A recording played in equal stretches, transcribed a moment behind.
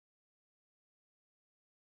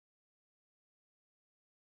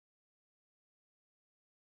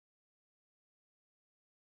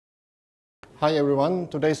Hi everyone,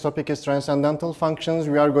 today's topic is transcendental functions.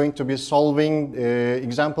 We are going to be solving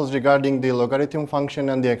examples regarding the logarithm function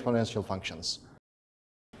and the exponential functions.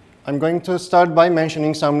 I'm going to start by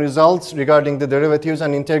mentioning some results regarding the derivatives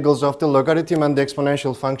and integrals of the logarithm and the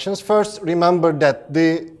exponential functions. First, remember that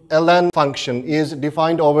the ln function is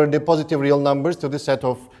defined over the positive real numbers to the set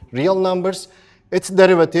of real numbers. Its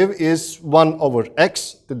derivative is 1 over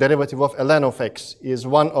x. The derivative of ln of x is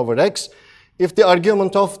 1 over x. If the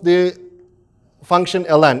argument of the function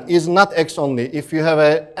ln is not x only, if you have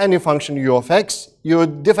any function u of x, you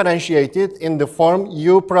differentiate it in the form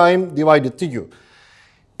u prime divided to u.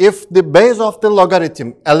 If the base of the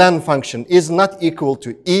logarithm ln function is not equal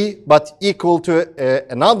to e, but equal to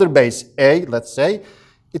another base a, let's say,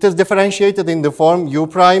 it is differentiated in the form u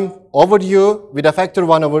prime over u with a factor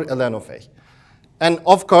 1 over ln of a. And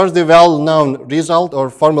of course, the well-known result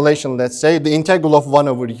or formulation, let's say, the integral of 1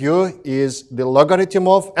 over u is the logarithm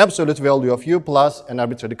of absolute value of u plus an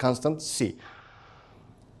arbitrary constant c.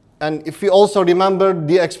 And if we also remember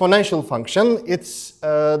the exponential function, its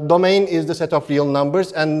domain is the set of real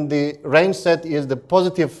numbers and the range set is the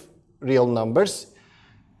positive real numbers.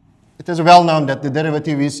 It is well known that the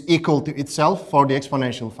derivative is equal to itself for the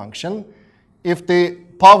exponential function. If the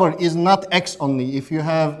power is not x only, if you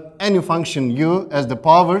have any function u as the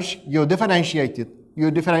powers, you differentiate it.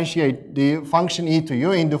 You differentiate the function e to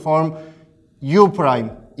u in the form u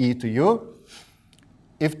prime e to u.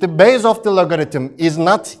 If the base of the logarithm is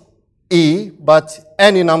not e, but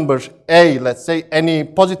any number a, let's say any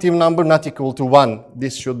positive number not equal to 1,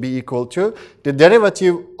 this should be equal to, the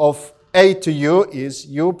derivative of a to u is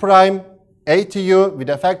u prime a to u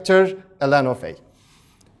with a factor ln of a.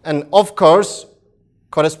 And of course,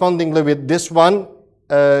 correspondingly with this one,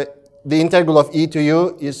 the integral of e to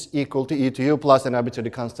u is equal to e to u plus an arbitrary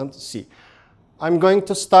constant c. I'm going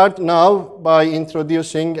to start now by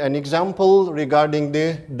introducing an example regarding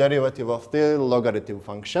the derivative of the logarithm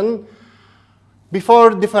function. Before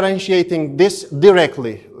differentiating this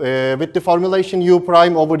directly with the formulation u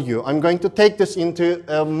prime over u, I'm going to take this into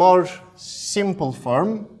a more simple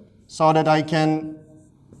form so that I can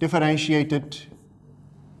differentiate it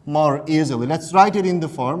more easily. Let's write it in the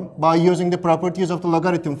form by using the properties of the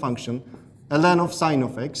logarithm function ln of sine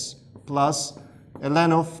of x plus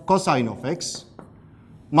ln of cosine of x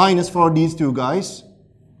minus for these two guys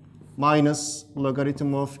minus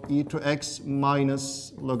logarithm of e to x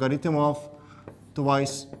minus logarithm of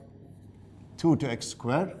twice 2 to x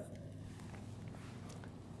squared.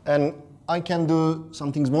 And I can do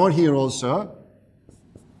some things more here also.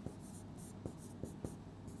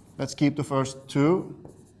 Let's keep the first two.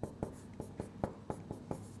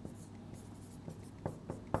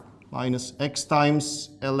 Minus x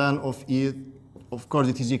times ln of e, of course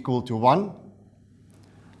it is equal to 1,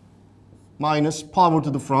 minus power to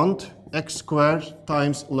the front, x squared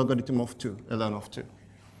times logarithm of 2, ln of 2.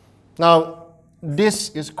 Now,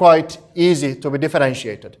 this is quite easy to be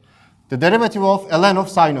differentiated. The derivative of ln of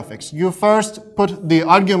sine of x, you first put the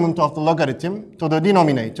argument of the logarithm to the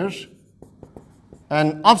denominator,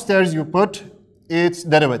 and upstairs you put its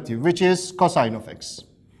derivative, which is cosine of x,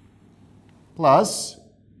 plus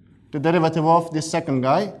the derivative of this second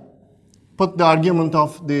guy, put the argument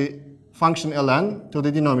of the function ln to the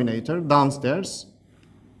denominator downstairs,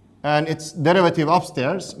 and its derivative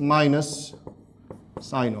upstairs minus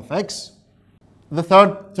sine of x. The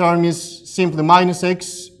third term is simply minus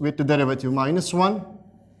x with the derivative minus 1.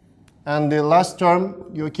 And the last term,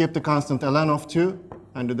 you keep the constant ln of 2,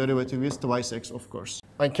 and the derivative is twice x, of course.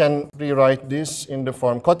 I can rewrite this in the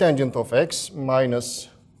form cotangent of x minus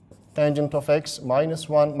tangent of x minus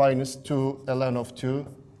 1 minus 2 ln of 2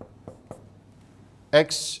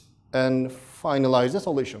 x and finalize the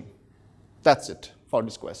solution. That's it for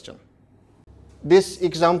this question. This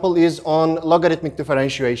example is on logarithmic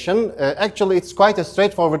differentiation. Actually, it's quite a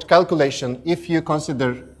straightforward calculation if you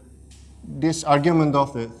consider this argument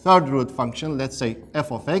of the third root function, let's say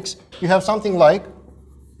f of x. You have something like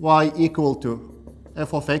y equal to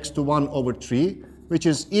f of x to 1 over 3, which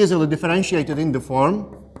is easily differentiated in the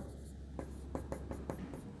form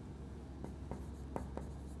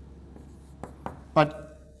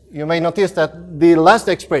but you may notice that the last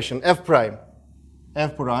expression, f prime,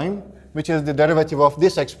 which is the derivative of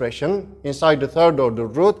this expression inside the third order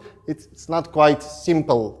root, it's not quite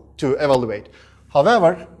simple to evaluate.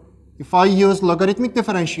 However, if I use logarithmic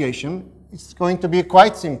differentiation, it's going to be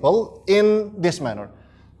quite simple in this manner.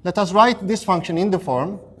 Let us write this function in the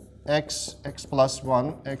form x plus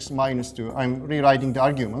 1, x minus 2. I'm rewriting the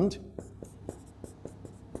argument.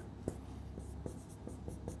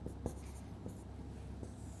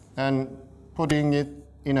 And putting it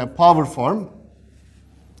in a power form.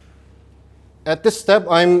 At this step,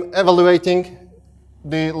 I'm evaluating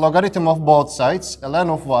the logarithm of both sides, ln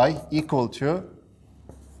of y equal to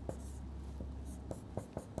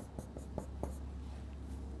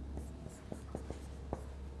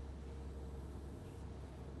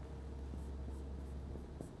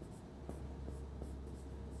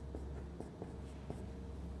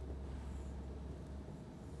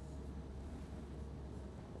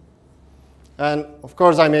and of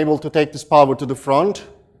course I'm able to take this power to the front.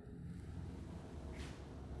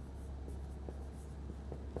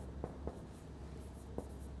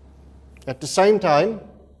 At the same time,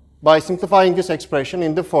 by simplifying this expression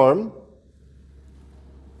in the form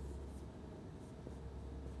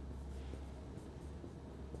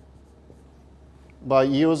by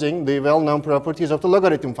using the well-known properties of the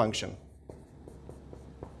logarithm function.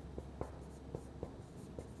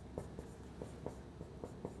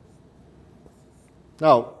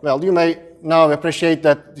 Now, well, you may now appreciate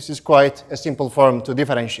that this is quite a simple form to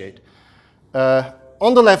differentiate.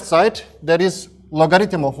 On the left side, there is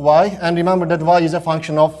logarithm of y, and remember that y is a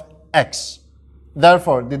function of x.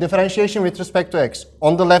 Therefore, the differentiation with respect to x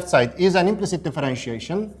on the left side is an implicit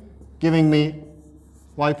differentiation, giving me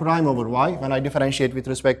y prime over y when I differentiate with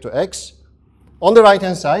respect to x. On the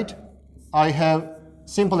right-hand side, I have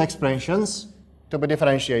simple expressions to be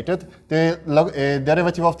differentiated. The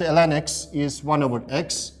derivative of the ln x is 1 over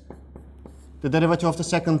x. The derivative of the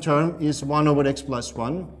second term is 1 over x plus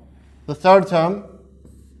 1. The third term,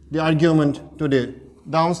 the argument to the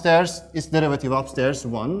downstairs is derivative upstairs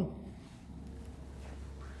 1.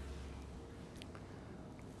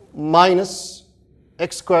 Minus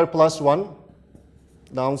x squared plus 1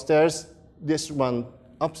 downstairs, this one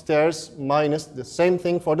upstairs, minus the same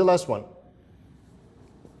thing for the last one.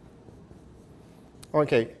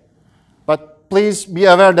 Okay, but please be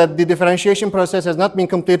aware that the differentiation process has not been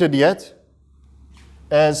completed yet,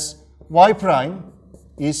 as y prime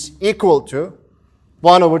is equal to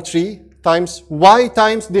 1 over 3 times y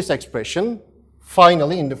times this expression,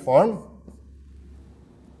 finally in the form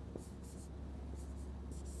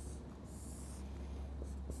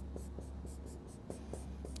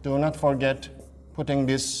do not forget putting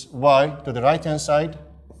this y to the right-hand side.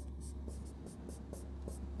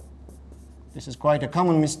 This is quite a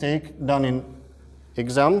common mistake done in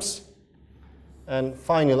exams. And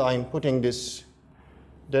finally, I'm putting this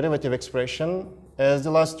derivative expression as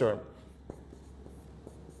the last term.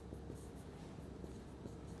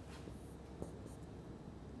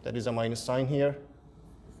 That is a minus sign here.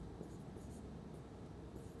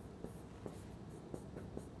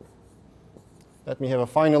 Let me have a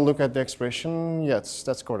final look at the expression. Yes,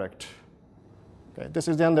 that's correct. Okay, this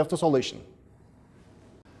is the end of the solution.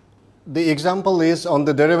 The example is on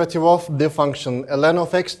the derivative of the function ln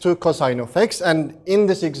of x to cosine of x, and in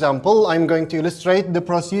this example I'm going to illustrate the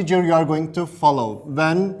procedure you are going to follow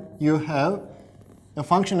when you have a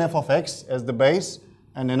function f of x as the base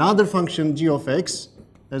and another function g of x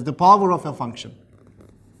as the power of a function.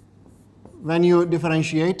 When you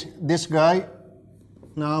differentiate this guy,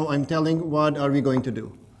 now I'm telling what are we going to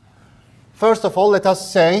do. First of all, let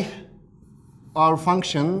us say our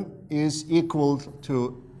function is equal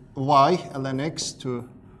to y ln x to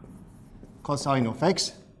cosine of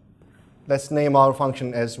x. Let's name our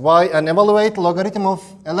function as y and evaluate logarithm of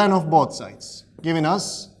ln of both sides, giving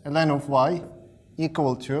us ln of y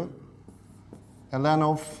equal to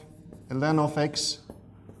ln of x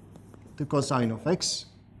to cosine of x.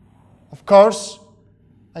 Of course,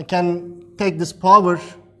 I can take this power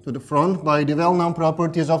to the front by the well-known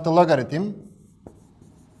properties of the logarithm.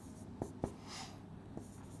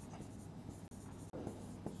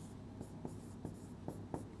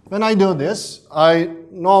 When I do this, I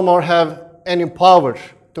no more have any power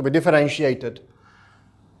to be differentiated.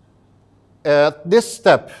 At this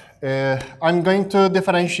step, I'm going to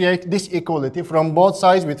differentiate this equality from both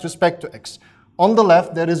sides with respect to x. On the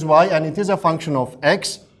left, there is y, and it is a function of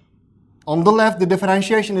x. On the left, the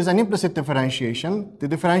differentiation is an implicit differentiation. The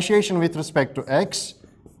differentiation with respect to x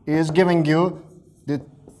is giving you the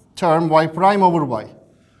term y prime over y.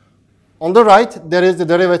 On the right, there is the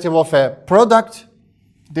derivative of a product.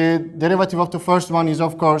 The derivative of the first one is,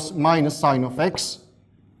 of course, minus sine of x.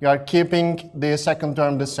 We are keeping the second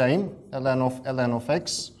term the same, ln of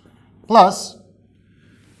x, plus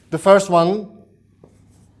the first one,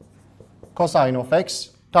 cosine of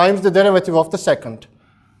x, times the derivative of the second.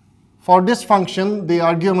 For this function, the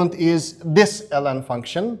argument is this ln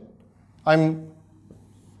function. I'm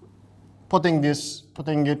putting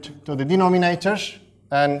it to the denominator,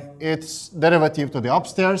 and its derivative to the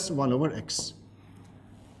upstairs, 1 over x.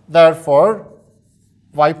 Therefore,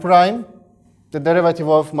 y prime the derivative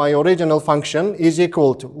of my original function is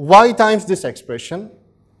equal to y times this expression,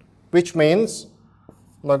 which means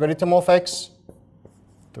logarithm of x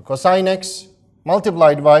to cosine x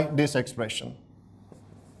multiplied by this expression.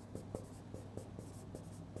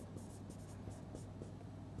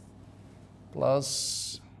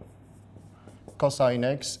 Plus cosine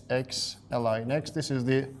x, x ln x. This is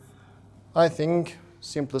the, I think,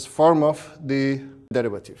 simplest form of the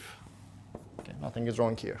derivative. Okay, nothing is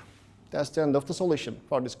wrong here. That's the end of the solution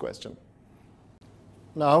for this question.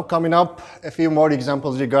 Now, coming up, a few more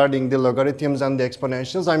examples regarding the logarithms and the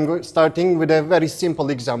exponentials. I'm starting with a very simple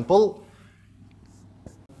example.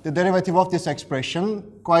 The derivative of this expression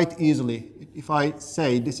quite easily. If I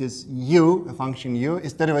say this is u, a function u,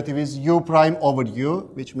 its derivative is u prime over u,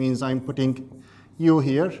 which means I'm putting u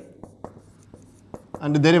here.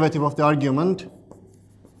 And the derivative of the argument,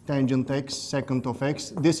 tangent x, secant of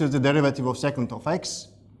x, this is the derivative of secant of x.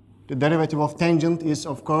 The derivative of tangent is,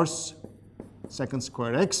 of course, secant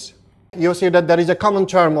square x. You see that there is a common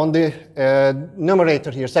term on the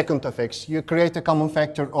numerator here, secant of x. You create a common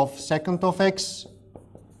factor of secant of x.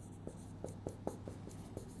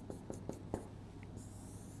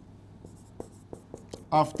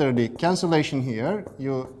 After the cancellation here,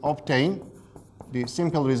 you obtain the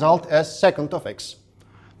simple result as secant of x.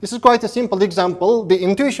 This is quite a simple example. The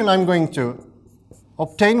intuition I'm going to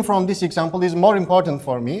obtain from this example is more important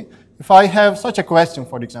for me. If I have such a question,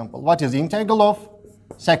 for example, what is the integral of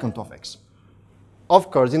secant of x? Of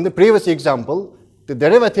course, in the previous example, the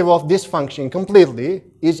derivative of this function completely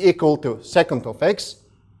is equal to secant of x.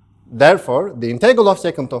 Therefore, the integral of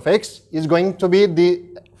secant of x is going to be the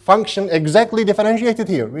function exactly differentiated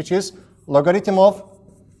here, which is logarithm of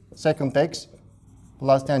secant x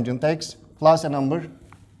plus tangent x plus a number,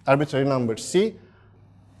 arbitrary number c.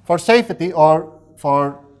 For safety or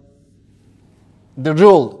for the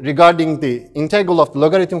rule regarding the integral of the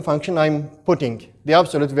logarithm function, I'm putting the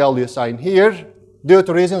absolute value sign here due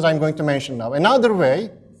to reasons I'm going to mention now. Another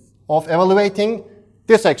way of evaluating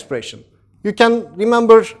this expression. You can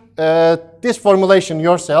remember this formulation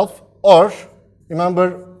yourself, or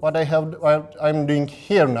remember what I'm doing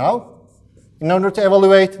here now. In order to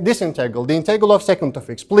evaluate this integral, the integral of secant of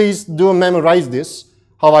x, please do memorize this,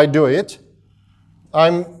 how I do it.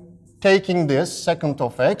 I'm taking this secant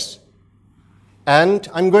of x, and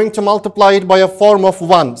I'm going to multiply it by a form of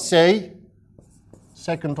 1. Say,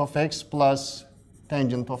 secant of x plus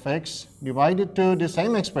tangent of x divided to the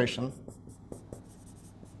same expression.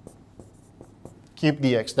 Keep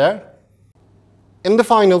the x there. In the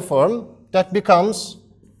final form, that becomes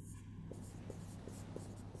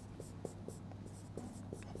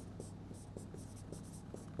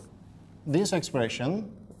this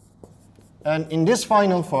expression. And in this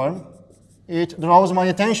final form, it draws my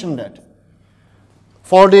attention that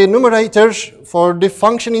for the numerator, for the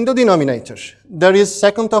function in the denominator, there is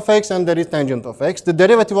secant of x and there is tangent of x. The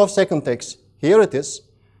derivative of secant x, here it is,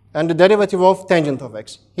 and the derivative of tangent of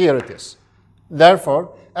x, here it is.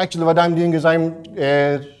 Therefore, actually what I'm doing is I'm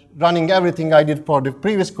running everything I did for the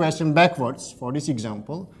previous question backwards for this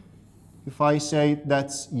example. If I say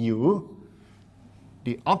that's u,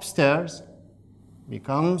 the upstairs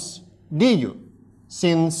becomes du,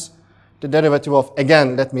 since the derivative of,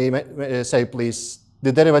 again, let me say please,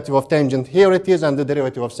 the derivative of tangent, here it is, and the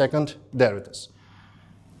derivative of secant, there it is.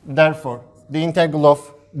 Therefore, the integral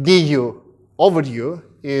of du over u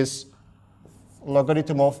is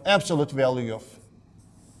logarithm of absolute value of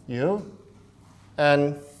u,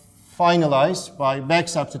 and finalize by back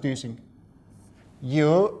substituting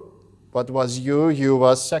u, what was u? U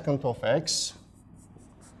was secant of x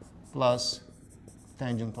plus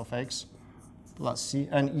tangent of x plus c,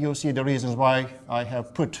 and you see the reasons why I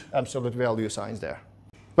have put absolute value signs there.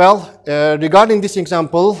 Well, regarding this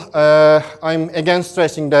example, I'm again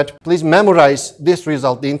stressing that please memorize this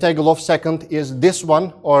result. The integral of secant is this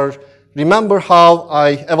one, or remember how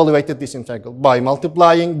I evaluated this integral by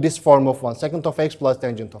multiplying this form of 1, secant of x plus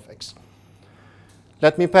tangent of x.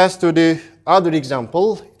 Let me pass to the other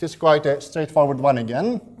example. It is quite a straightforward one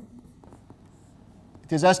again.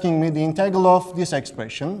 It is asking me the integral of this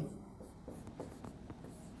expression.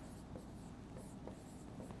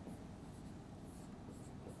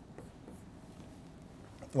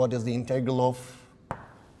 What is the integral of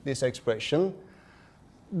this expression?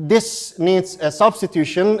 This needs a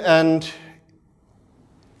substitution, and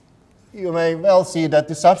you may well see that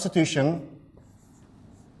the substitution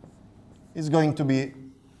is going to be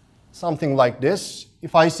something like this.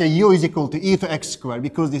 If I say u is equal to e to x squared,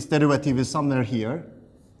 because this derivative is somewhere here,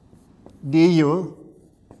 du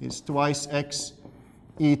is twice x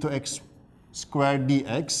e to x squared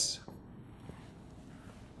dx.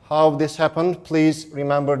 how this happened, please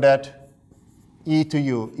remember that e to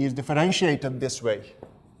u is differentiated this way.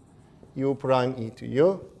 U prime e to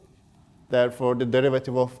u. Therefore, the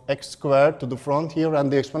derivative of x squared to the front here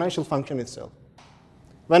and the exponential function itself.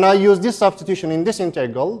 When I use this substitution in this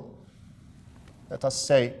integral, let us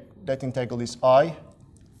say that integral is I.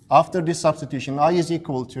 After this substitution, I is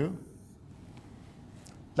equal to,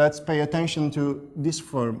 let's pay attention to this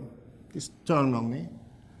form, this term only.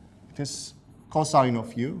 It is cosine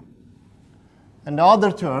of u. And the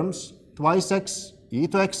other terms, twice x e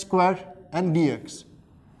to x squared and dx.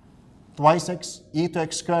 Twice x e to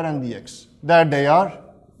x squared and dx. There they are,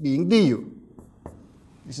 being du.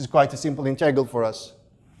 This is quite a simple integral for us.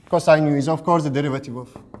 Cosine u is, of course, the derivative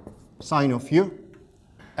of sine of u.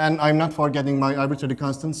 And I'm not forgetting my arbitrary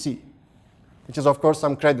constant c, which is, of course,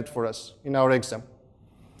 some credit for us in our exam.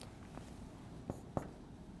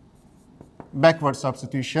 Backward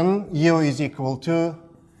substitution, u is equal to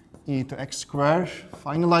e to x squared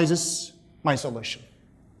finalizes my solution.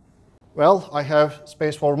 Well, I have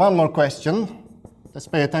space for one more question. Let's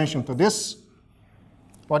pay attention to this.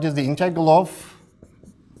 What is the integral of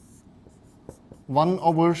 1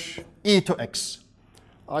 over e to x?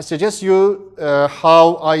 I suggest you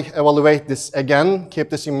how I evaluate this again. Keep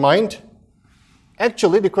this in mind.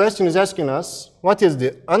 Actually, the question is asking us, what is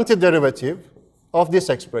the antiderivative of this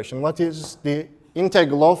expression? What is the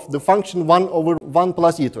integral of the function 1 over 1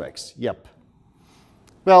 plus e to x? Yep.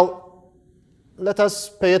 Well, let us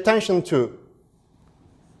pay attention to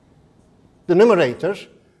the numerator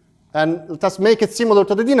and let us make it similar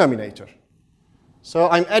to the denominator. So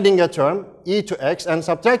I'm adding a term, e to x, and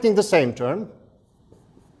subtracting the same term.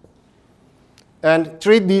 And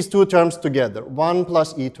treat these two terms together, 1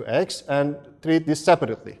 plus e to x, and treat this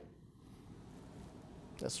separately.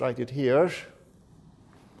 Let's write it here.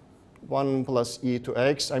 1 plus e to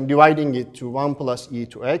x. I'm dividing it to 1 plus e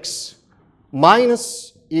to x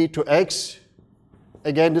minus e to x,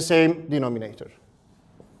 again the same denominator.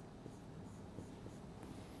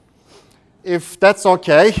 If that's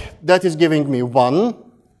okay, that is giving me 1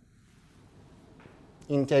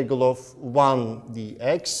 integral of 1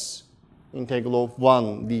 dx, integral of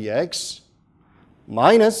 1 dx,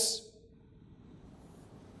 minus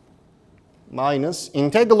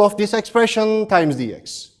integral of this expression times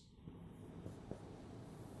dx.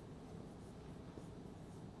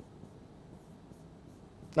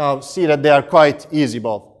 Now see that they are quite easy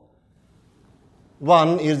both.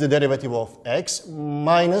 1 is the derivative of x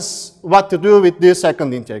minus what to do with the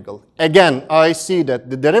second integral. Again, I see that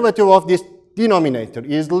the derivative of this denominator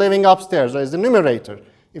is living upstairs as the numerator.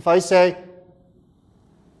 If I say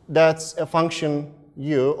that's a function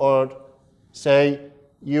u, or say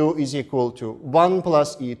u is equal to 1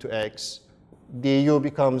 plus e to x, du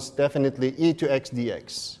becomes definitely e to x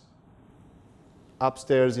dx.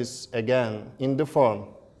 Upstairs is again in the form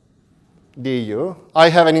du. I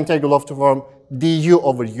have an integral of the form du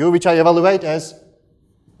over u, which I evaluate as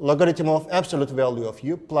logarithm of absolute value of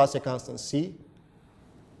u plus a constant c.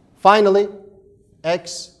 Finally,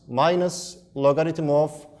 x minus logarithm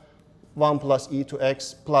of 1 plus e to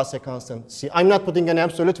x plus a constant c. I'm not putting an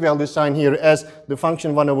absolute value sign here as the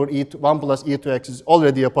function 1 over 1 plus e to x is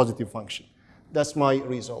already a positive function. That's my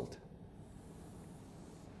result.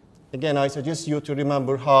 Again, I suggest you to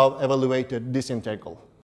remember how I evaluated this integral.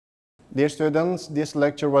 Dear students, this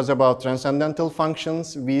lecture was about transcendental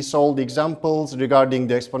functions. We solved examples regarding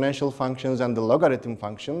the exponential functions and the logarithm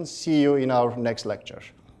functions. See you in our next lecture.